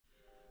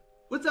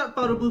What's up,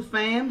 photo booth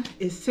fam?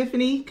 It's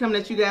Tiffany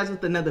coming at you guys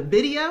with another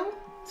video.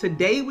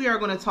 Today we are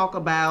going to talk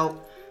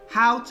about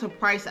how to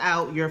price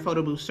out your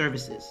photo booth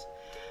services.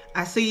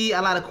 I see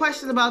a lot of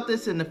questions about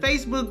this in the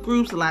Facebook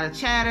groups, a lot of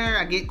chatter.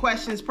 I get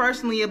questions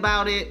personally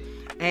about it,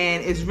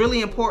 and it's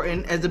really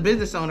important as a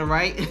business owner,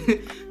 right?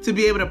 to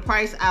be able to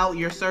price out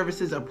your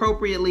services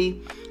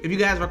appropriately. If you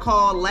guys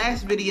recall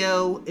last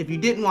video, if you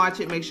didn't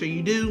watch it, make sure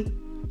you do.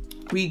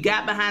 We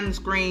got behind the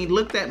screen,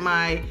 looked at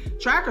my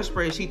tracker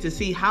spreadsheet to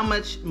see how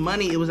much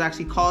money it was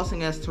actually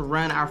costing us to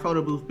run our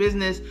photo booth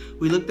business.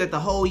 We looked at the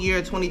whole year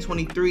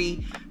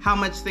 2023, how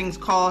much things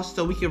cost,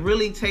 so we could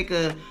really take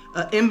a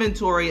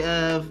inventory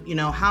of, you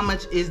know, how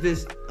much is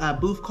this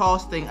booth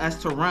costing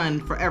us to run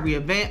for every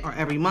event or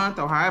every month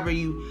or however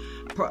you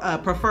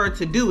prefer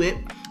to do it.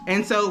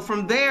 And so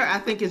from there, I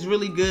think it's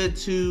really good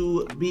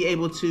to be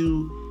able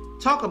to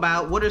talk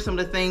about what are some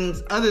of the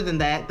things other than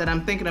that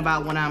I'm thinking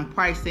about when I'm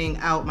pricing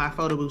out my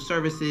photo booth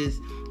services,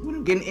 when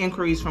I'm getting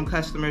inquiries from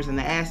customers and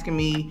they're asking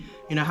me,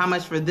 you know, how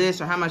much for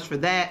this or how much for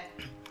that.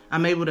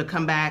 I'm able to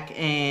come back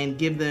and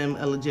give them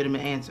a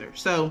legitimate answer.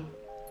 So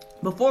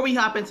before we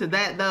hop into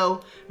that though,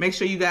 make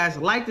sure you guys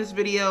like this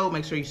video,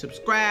 make sure you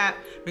subscribe,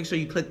 make sure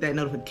you click that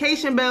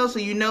notification bell so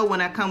you know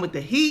when I come with the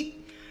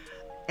heat.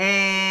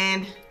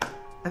 And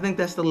I think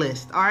that's the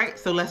list. All right,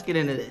 so let's get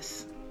into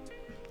this.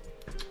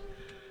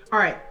 All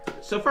right,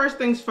 so first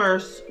things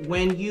first,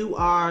 when you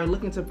are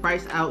looking to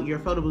price out your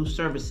photo booth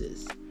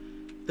services,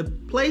 the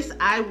place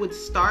I would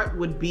start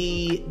would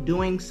be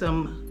doing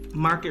some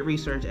market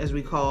research, as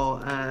we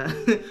call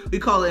we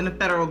call it in the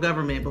federal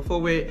government.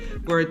 Before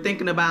we're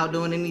thinking about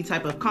doing any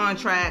type of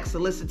contract,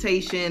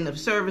 solicitation of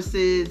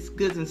services,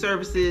 goods and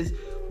services,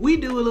 we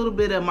do a little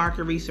bit of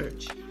market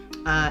research.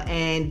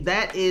 And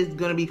that is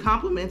gonna be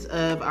compliments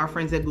of our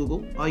friends at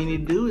Google. All you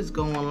need to do is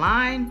go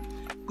online,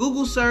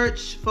 Google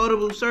search photo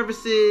booth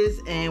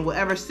services, and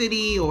whatever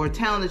city or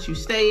town that you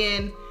stay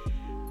in,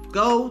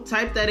 go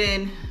type that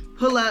in,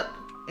 pull up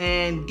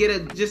and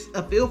get just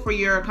a feel for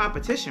your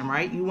competition,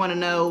 right? You want to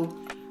know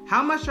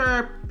how much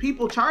are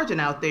people charging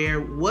out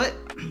there? What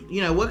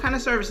kind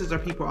of services are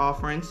people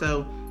offering?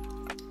 So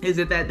is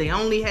it that they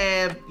only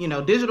have,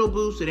 digital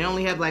booths? Or they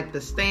only have like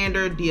the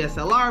standard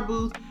DSLR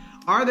booth?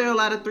 Are there a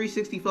lot of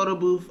 360 photo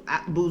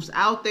booths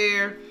out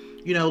there?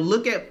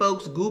 Look at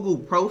folks' Google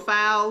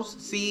profiles,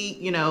 see,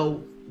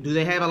 do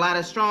they have a lot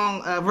of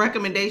strong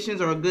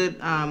recommendations or a good,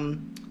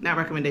 not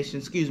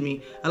recommendations, excuse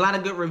me, a lot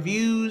of good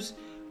reviews.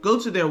 Go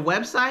to their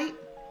website,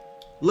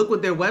 look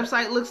what their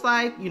website looks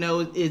like.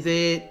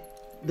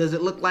 Does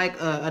it look like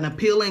an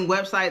appealing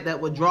website that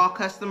would draw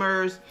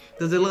customers?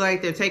 Does it look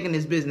like they're taking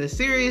this business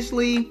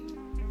seriously?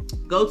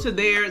 Go to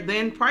their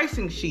then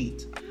pricing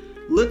sheet.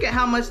 Look at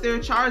how much they're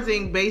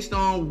charging based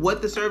on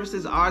what the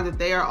services are that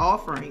they are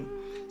offering.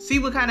 See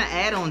what kind of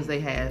add-ons they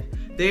have.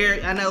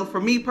 I know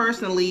for me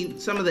personally,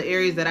 some of the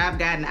areas that I've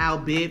gotten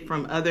outbid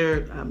from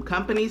other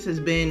companies has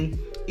been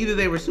either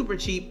they were super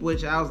cheap,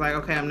 which I was like,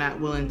 okay, I'm not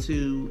willing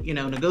to,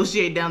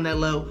 negotiate down that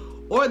low,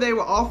 or they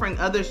were offering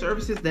other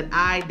services that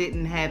I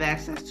didn't have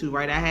access to,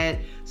 right? I had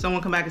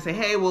someone come back and say,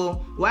 hey,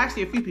 well,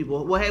 actually a few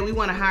people, well, hey, we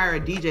want to hire a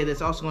DJ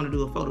that's also going to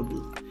do a photo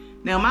booth.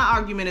 Now, my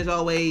argument is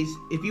always,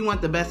 if you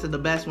want the best of the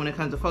best when it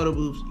comes to photo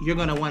booths, you're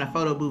going to want a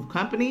photo booth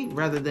company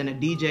rather than a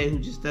DJ who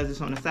just does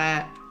this on the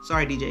side.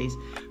 Sorry, DJs.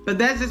 But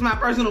that's just my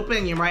personal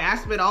opinion, right? I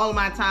spent all of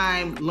my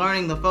time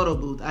learning the photo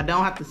booth. I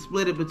don't have to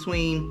split it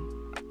between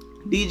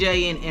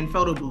DJ and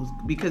photo booth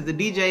because the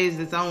DJ is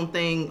its own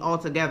thing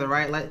altogether,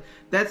 right? Like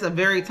that's a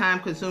very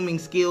time-consuming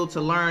skill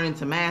to learn and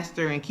to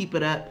master and keep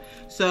it up.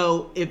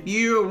 So if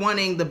you're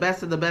wanting the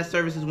best of the best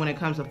services when it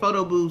comes to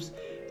photo booths,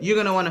 you're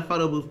going to want a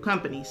photo booth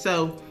company.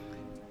 So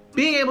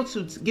being able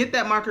to get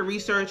that market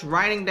research,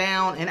 writing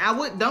down, and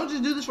don't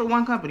just do this for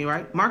one company,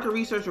 right? Market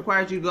research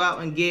requires you to go out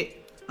and get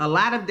a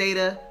lot of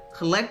data,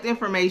 collect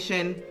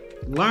information,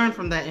 learn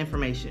from that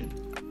information.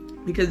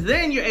 Because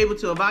then you're able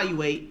to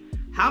evaluate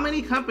how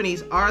many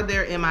companies are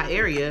there in my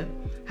area,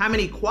 how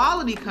many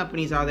quality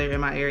companies are there in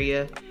my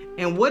area,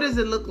 and what does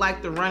it look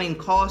like the running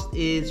cost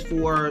is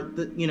for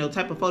the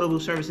type of photo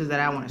booth services that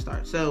I want to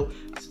start. So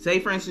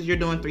say for instance, you're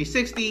doing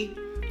 360.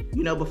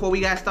 Before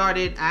we got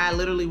started, I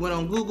literally went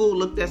on Google,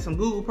 looked at some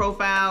Google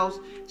profiles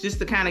just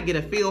to kind of get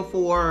a feel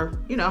for,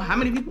 how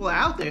many people are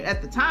out there.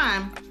 At the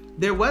time,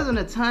 there wasn't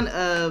a ton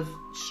of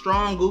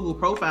strong Google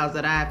profiles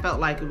that I felt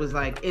like it was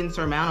like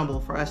insurmountable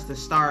for us to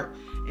start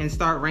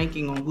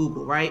ranking on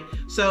Google, right?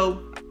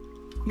 So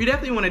you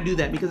definitely want to do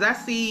that because I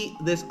see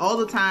this all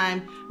the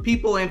time.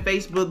 People in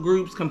Facebook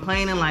groups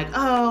complaining like,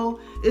 oh,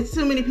 it's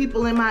too many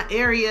people in my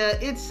area.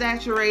 It's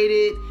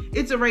saturated.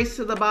 It's a race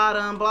to the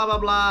bottom, blah, blah,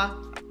 blah.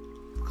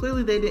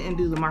 Clearly they didn't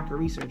do the market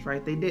research,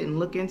 right? They didn't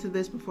look into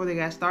this before they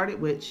got started,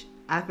 which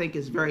I think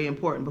is very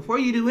important. Before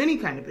you do any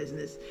kind of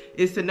business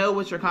is to know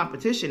what your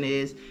competition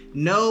is.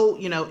 Know,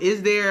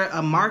 is there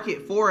a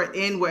market for it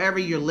in wherever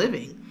you're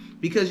living?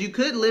 Because you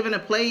could live in a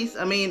place,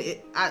 I mean,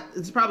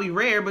 it's probably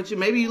rare, but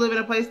maybe you live in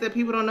a place that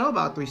people don't know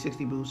about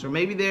 360 booths, or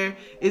maybe there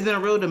isn't a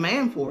real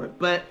demand for it.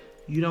 But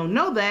You don't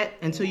know that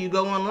until you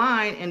go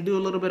online and do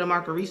a little bit of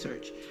market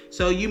research.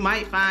 So you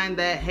might find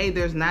that, hey,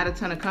 there's not a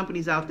ton of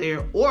companies out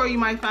there, or you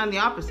might find the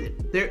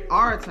opposite. There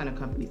are a ton of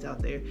companies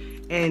out there.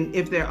 And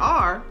if there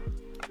are,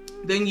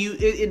 then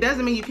it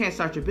doesn't mean you can't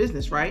start your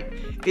business, right?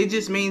 It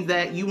just means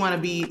that you want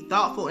to be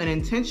thoughtful and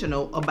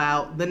intentional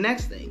about the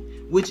next thing,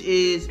 which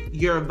is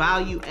your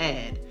value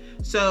add.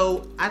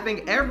 So I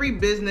think every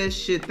business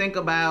should think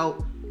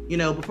about,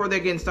 before they're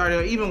getting started,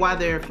 or even while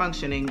they're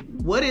functioning,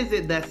 what is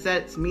it that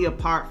sets me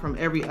apart from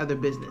every other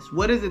business?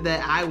 What is it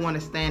that I want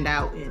to stand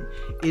out in?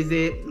 Is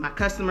it my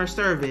customer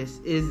service?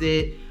 Is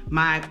it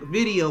my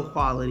video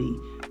quality?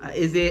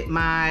 Is it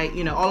my,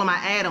 all of my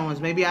add-ons?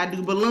 Maybe I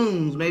do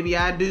balloons. Maybe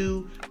I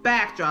do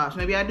backdrops.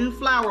 Maybe I do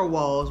flower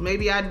walls.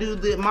 Maybe I do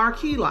the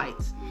marquee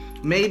lights.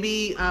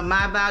 Maybe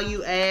my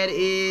value add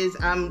is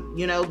I'm,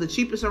 the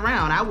cheapest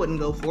around. I wouldn't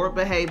go for it,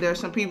 but hey, there's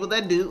some people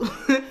that do.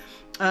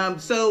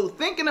 So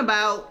thinking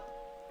about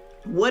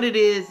what it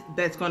is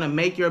that's going to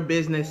make your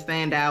business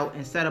stand out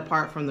and set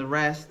apart from the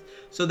rest,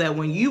 so that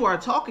when you are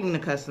talking to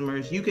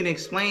customers, you can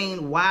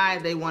explain why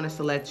they want to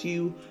select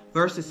you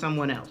versus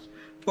someone else.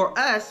 For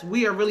us,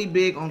 we are really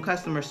big on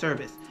customer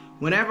service.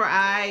 Whenever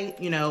I,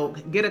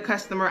 get a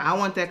customer, I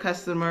want that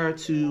customer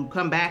to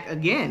come back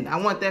again. I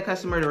want that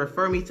customer to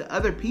refer me to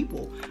other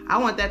people. I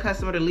want that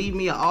customer to leave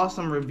me an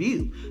awesome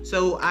review.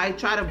 So I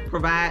try to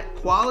provide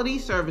quality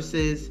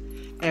services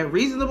at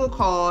reasonable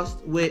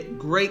cost with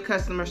great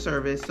customer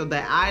service, so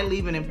that I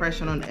leave an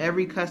impression on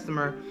every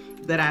customer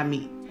that I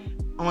meet.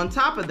 On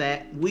top of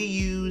that, we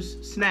use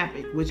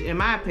Snapit, which in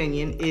my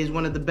opinion is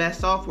one of the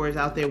best softwares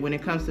out there when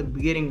it comes to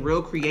getting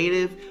real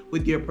creative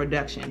with your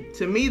production.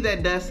 To me,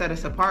 that does set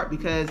us apart,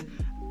 because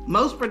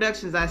most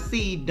productions I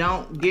see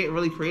don't get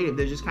really creative.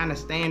 They're just kind of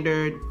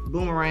standard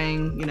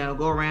boomerang,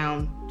 go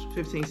around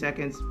 15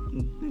 seconds,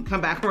 come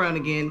back around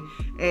again.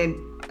 And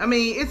I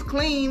mean, it's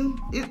clean,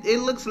 it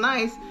looks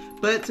nice,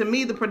 but to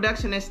me, the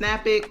production in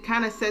Snapit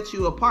kind of sets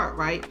you apart,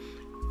 right?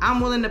 I'm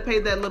willing to pay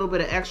that little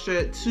bit of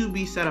extra to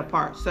be set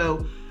apart.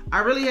 So I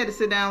really had to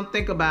sit down,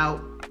 think about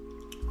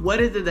what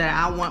is it that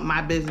I want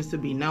my business to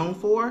be known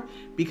for?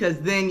 Because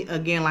then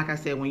again, like I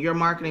said, when you're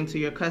marketing to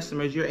your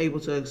customers, you're able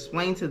to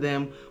explain to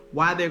them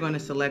why they're going to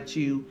select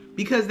you,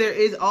 because there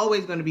is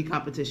always going to be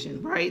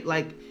competition, right?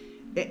 Like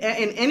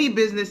in any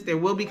business, there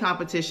will be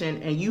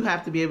competition, and you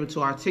have to be able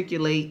to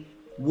articulate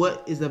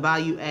what is the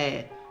value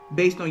add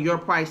based on your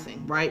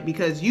pricing, right?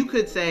 Because you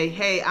could say,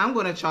 hey, I'm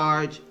going to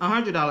charge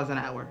 $100 an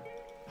hour.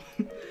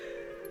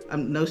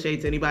 No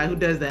shade to anybody who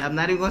does that. I'm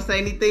not even going to say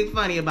anything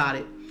funny about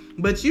it.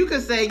 But you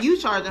could say you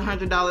charge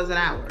 $100 an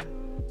hour.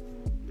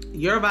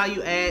 Your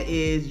value add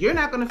is you're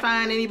not going to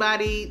find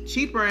anybody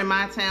cheaper in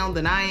my town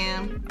than I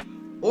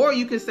am. Or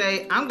you could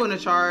say I'm going to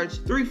charge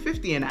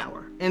 $3.50 an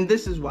hour, and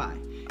this is why.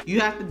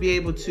 You have to be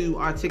able to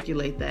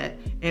articulate that.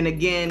 And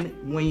again,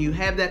 when you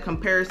have that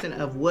comparison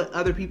of what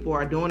other people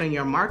are doing in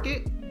your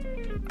market,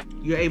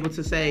 you're able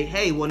to say,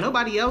 hey, well,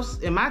 nobody else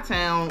in my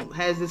town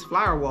has this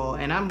flower wall,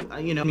 and I'm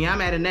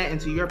adding that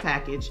into your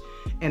package,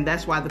 and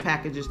that's why the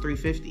package is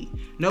 $3.50.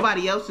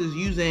 Nobody else is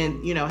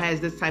using, has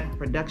this type of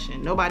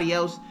production. Nobody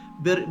else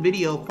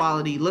video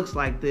quality looks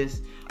like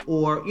this,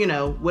 or,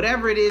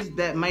 whatever it is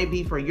that might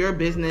be for your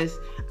business.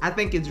 I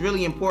think it's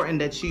really important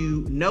that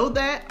you know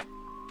that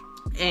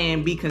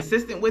and be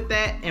consistent with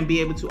that and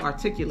be able to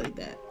articulate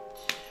that.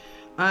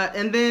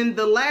 And then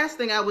the last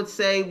thing I would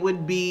say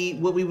would be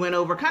what we went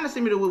over, kind of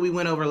similar to what we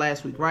went over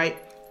last week, right?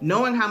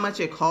 Knowing how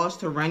much it costs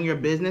to run your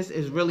business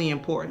is really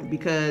important,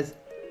 because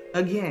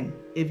again,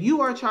 if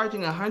you are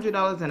charging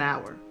 $100 an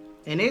hour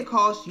and it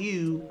costs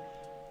you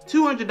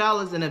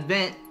 $200 an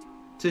event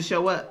to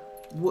show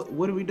up,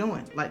 what are we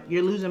doing? Like,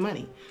 you're losing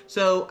money.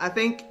 So I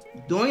think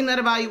doing that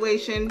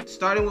evaluation,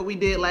 starting what we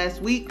did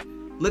last week,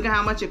 look at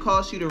how much it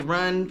costs you to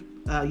run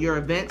your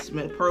events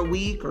per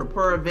week or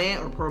per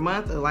event or per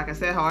month, or like I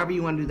said, however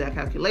you want to do that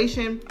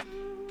calculation,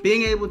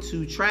 being able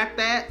to track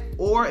that,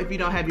 or if you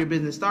don't have your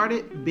business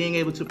started, being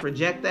able to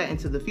project that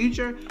into the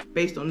future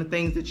based on the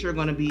things that you're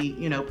going to be,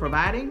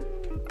 providing.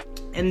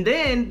 And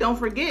then don't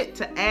forget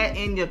to add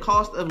in your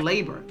cost of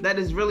labor. That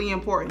is really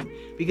important,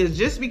 because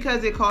just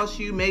because it costs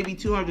you maybe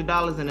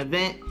 $200 an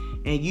event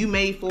and you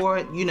made for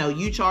it,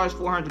 you charge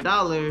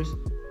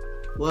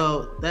 $400,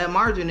 well, that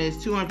margin is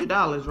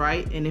 $200,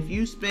 right? And if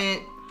you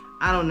spent,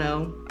 I don't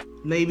know,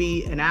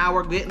 maybe an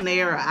hour getting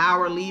there, an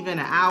hour leaving, an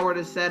hour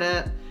to set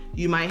up,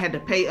 you might have to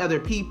pay other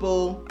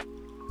people.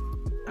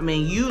 I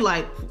mean, you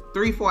like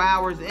 3-4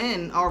 hours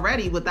in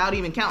already without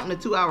even counting the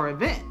 2-hour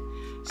event.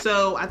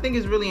 So I think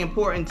it's really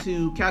important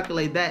to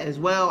calculate that as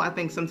well. I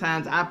think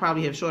sometimes I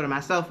probably have shorted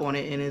myself on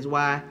it, and is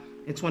why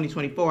in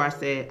 2024 I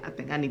said I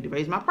think I need to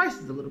raise my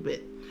prices a little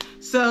bit.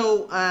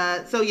 So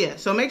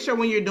make sure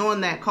when you're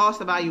doing that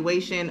cost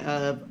evaluation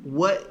of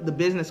what the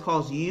business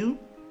costs you,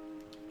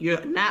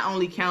 you're not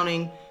only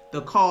counting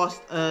the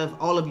cost of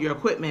all of your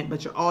equipment,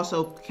 but you're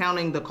also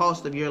counting the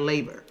cost of your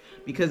labor.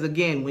 Because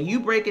again, when you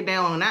break it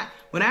down,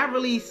 when I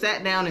really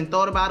sat down and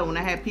thought about it, when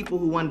I had people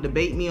who wanted to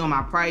debate me on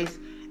my price,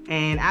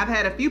 and I've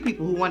had a few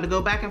people who wanted to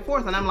go back and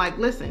forth, and I'm like,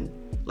 listen,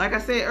 like I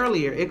said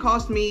earlier, it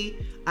cost me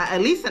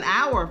at least an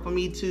hour for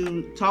me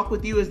to talk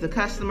with you as the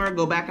customer,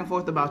 go back and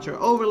forth about your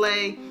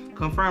overlay,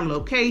 confirm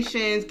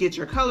locations, get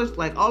your colors,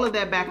 like all of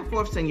that back and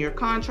forth, send your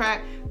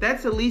contract.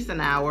 That's at least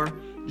an hour.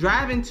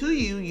 Driving to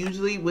you,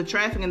 usually with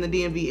traffic in the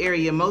DMV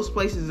area, most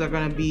places are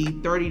going to be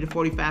 30 to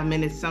 45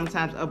 minutes,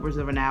 sometimes upwards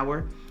of an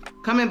hour.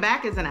 Coming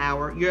back is an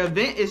hour. Your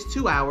event is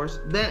 2 hours.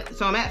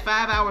 So I'm at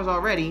 5 hours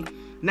already.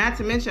 Not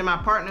to mention my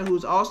partner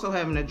who's also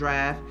having to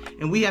drive,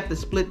 and we have to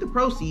split the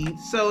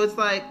proceeds. So it's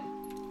like,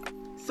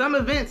 some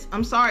events,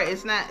 I'm sorry,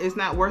 it's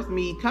not worth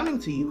me coming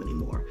to you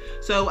anymore.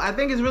 So I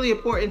think it's really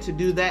important to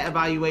do that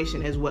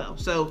evaluation as well.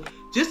 So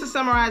just to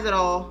summarize it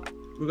all,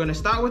 we're going to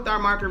start with our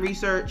market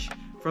research.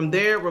 From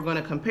there, we're going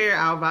to compare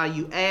our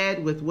value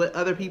add with what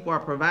other people are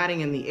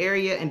providing in the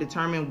area and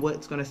determine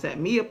what's going to set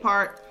me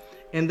apart.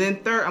 And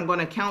then third, I'm going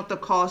to count the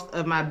cost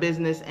of my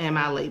business and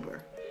my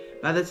labor.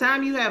 By the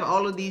time you have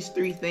all of these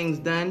 3 things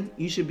done,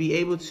 you should be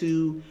able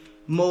to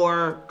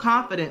more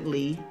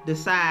confidently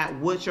decide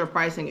what your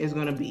pricing is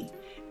going to be.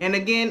 And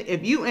again,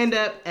 if you end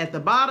up at the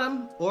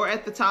bottom or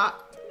at the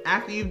top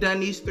after you've done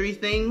these 3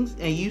 things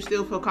and you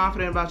still feel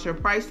confident about your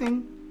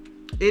pricing,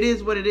 it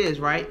is what it is,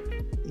 right?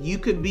 You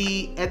could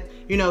be at,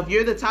 if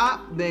you're the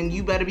top, then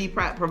you better be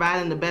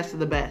providing the best of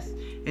the best.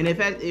 And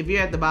if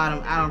you're at the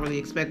bottom, I don't really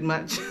expect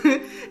much.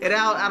 And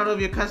I don't know if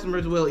your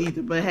customers will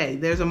either, but hey,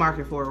 there's a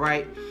market for it,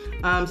 right?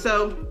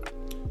 So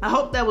I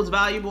hope that was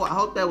valuable. I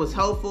hope that was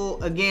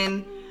helpful.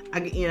 Again,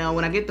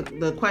 when I get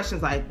the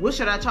questions like, what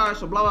should I charge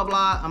for blah, blah,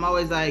 blah, I'm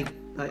always like,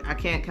 I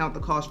can't count the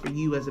cost for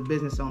you as a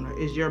business owner.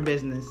 It's your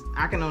business.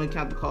 I can only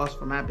count the cost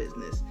for my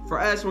business. For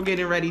us, we're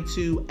getting ready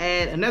to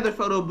add another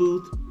photo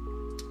booth.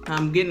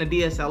 I'm getting a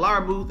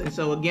DSLR booth. And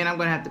so again, I'm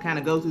going to have to kind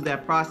of go through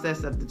that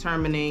process of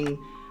determining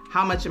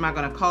how much am I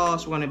going to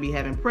cost. We're going to be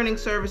having printing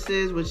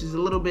services, which is a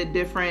little bit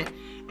different.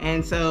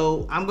 And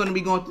so I'm going to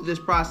be going through this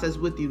process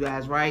with you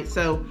guys, right?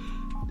 So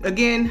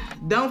again,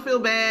 don't feel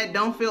bad.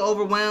 Don't feel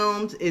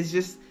overwhelmed.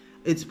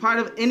 It's part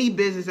of any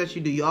business that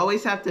you do. You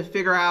always have to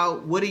figure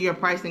out what your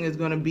pricing is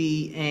going to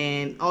be.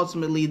 And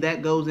ultimately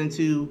that goes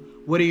into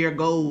what are your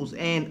goals.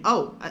 And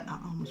oh, I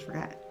almost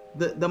forgot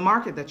the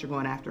market that you're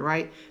going after,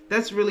 right?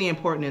 That's really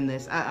important in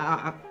this.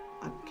 I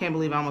can't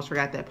believe I almost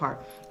forgot that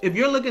part. If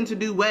you're looking to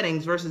do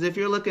weddings versus if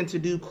you're looking to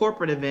do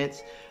corporate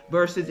events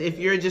versus if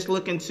you're just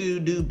looking to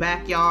do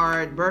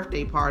backyard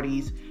birthday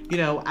parties,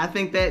 I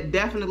think that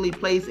definitely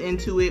plays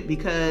into it,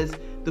 because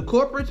the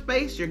corporate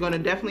space, you're going to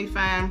definitely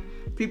find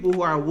people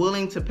who are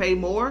willing to pay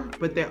more,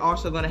 but they're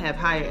also going to have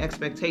higher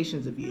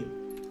expectations of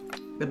you.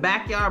 The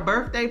backyard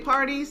birthday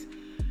parties,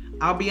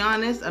 I'll be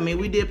honest,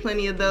 we did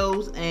plenty of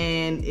those,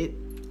 and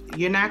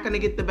you're not going to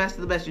get the best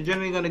of the best. You're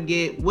generally going to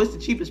get what's the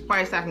cheapest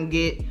price I can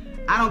get.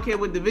 I don't care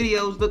what the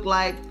videos look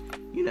like.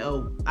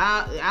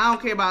 I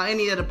don't care about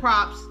any of the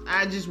props.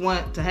 I just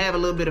want to have a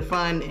little bit of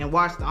fun and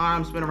watch the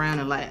arms spin around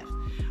and laugh.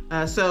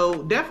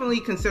 So definitely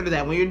consider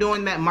that when you're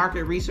doing that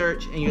market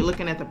research and you're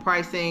looking at the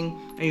pricing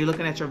and you're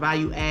looking at your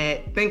value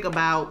add, think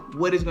about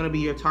what is going to be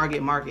your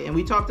target market. And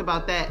we talked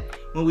about that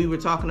when we were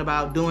talking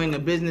about doing a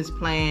business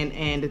plan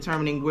and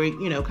determining where,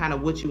 kind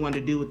of what you want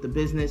to do with the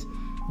business.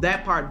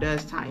 That part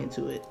does tie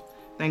into it.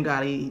 Thank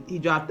God he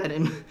dropped that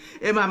in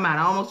my mind.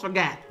 I almost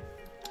forgot.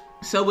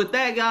 So with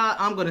that, y'all,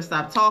 I'm going to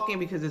stop talking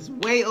because it's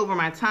way over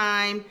my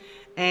time.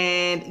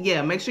 And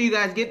yeah, make sure you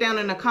guys get down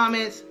in the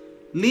comments.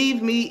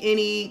 Leave me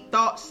any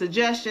thoughts,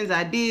 suggestions,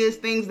 ideas,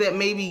 things that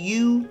maybe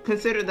you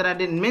consider that I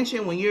didn't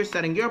mention when you're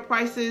setting your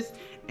prices.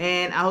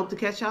 And I hope to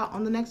catch y'all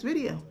on the next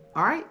video.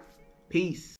 All right. Peace.